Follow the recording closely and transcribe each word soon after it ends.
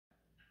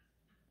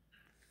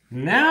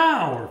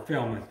Now we're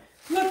filming.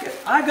 Look,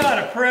 I got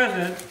a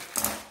present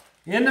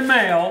in the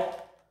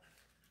mail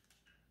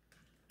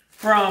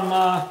from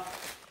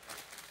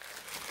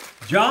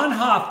John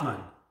Hoffman.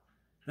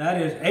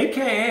 That is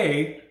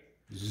AKA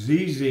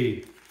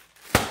ZZ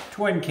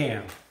Twin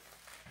Cam.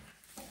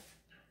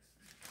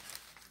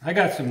 I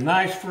got some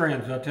nice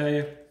friends, I'll tell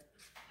you.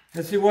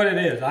 Let's see what it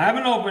is. I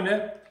haven't opened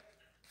it.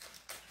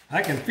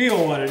 I can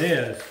feel what it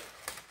is.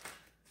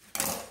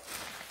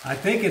 I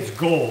think it's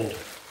gold.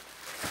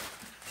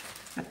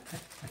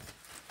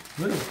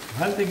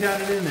 How did they got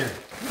it in there?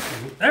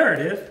 There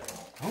it is.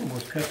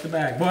 Almost cut the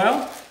bag.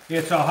 Well,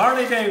 it's a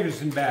Harley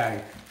Davidson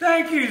bag.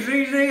 Thank you,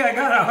 ZZ. I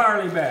got a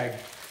Harley bag.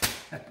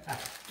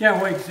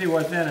 Can't wait to see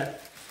what's in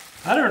it.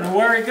 I don't know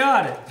where he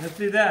got it. Let's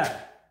see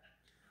that.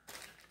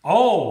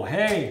 Oh,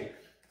 hey.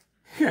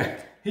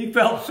 He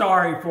felt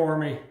sorry for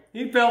me.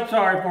 He felt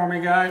sorry for me,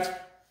 guys.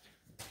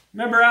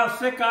 Remember how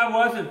sick I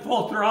was at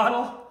Full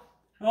Throttle?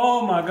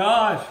 Oh my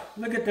gosh,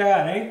 look at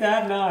that. Ain't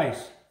that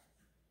nice?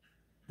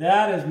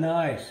 That is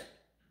nice.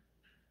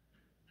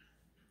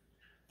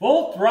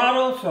 Full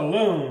Throttle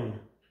Saloon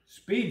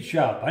Speed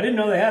Shop. I didn't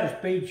know they had a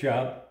speed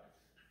shop.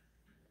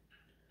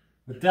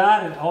 But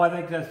that is, oh, I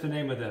think that's the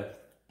name of the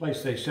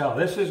place they sell.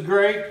 This is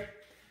great.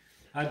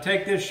 I'd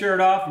take this shirt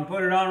off and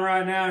put it on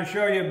right now and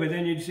show you, but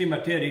then you'd see my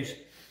titties.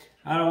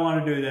 I don't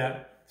want to do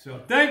that.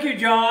 So thank you,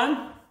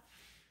 John.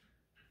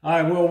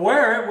 I will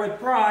wear it with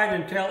pride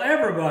and tell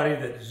everybody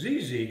that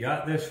ZZ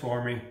got this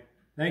for me.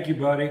 Thank you,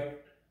 buddy.